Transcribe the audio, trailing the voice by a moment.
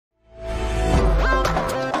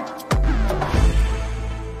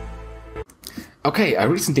Okay, I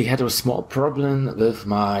recently had a small problem with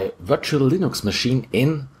my virtual Linux machine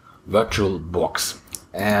in VirtualBox.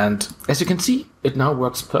 And as you can see, it now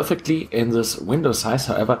works perfectly in this window size.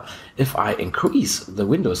 However, if I increase the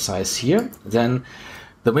window size here, then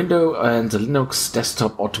the window and the Linux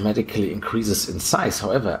desktop automatically increases in size.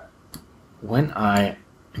 However, when I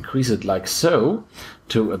increase it like so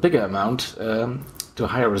to a bigger amount, to a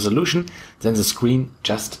higher resolution, then the screen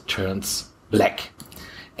just turns black.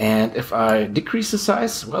 And if I decrease the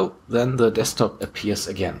size, well, then the desktop appears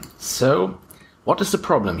again. So what is the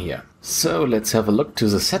problem here? So let's have a look to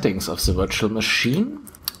the settings of the virtual machine.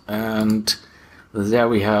 And there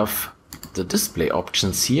we have the display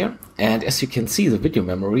options here. And as you can see, the video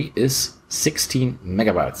memory is 16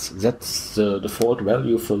 megabytes. That's the default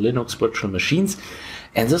value for Linux virtual machines.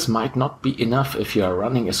 And this might not be enough if you are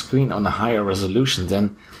running a screen on a higher resolution.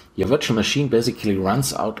 Then your virtual machine basically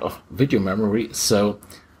runs out of video memory. So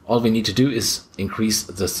all we need to do is increase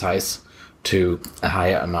the size to a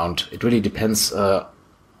higher amount. It really depends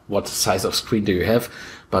what size of screen do you have,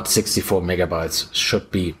 but 64 megabytes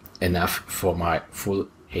should be enough for my full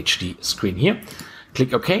HD screen here.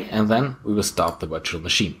 Click OK, and then we will start the virtual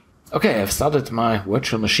machine. Okay, I've started my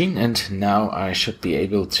virtual machine, and now I should be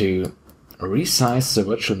able to resize the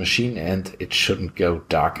virtual machine, and it shouldn't go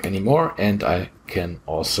dark anymore. And I can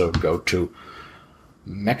also go to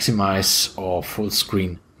maximize or full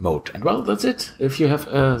screen mode. And well, that's it. If you have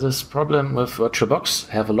this problem with VirtualBox,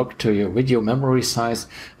 have a look to your video memory size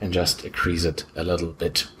and just increase it a little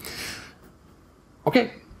bit.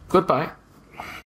 Okay, goodbye.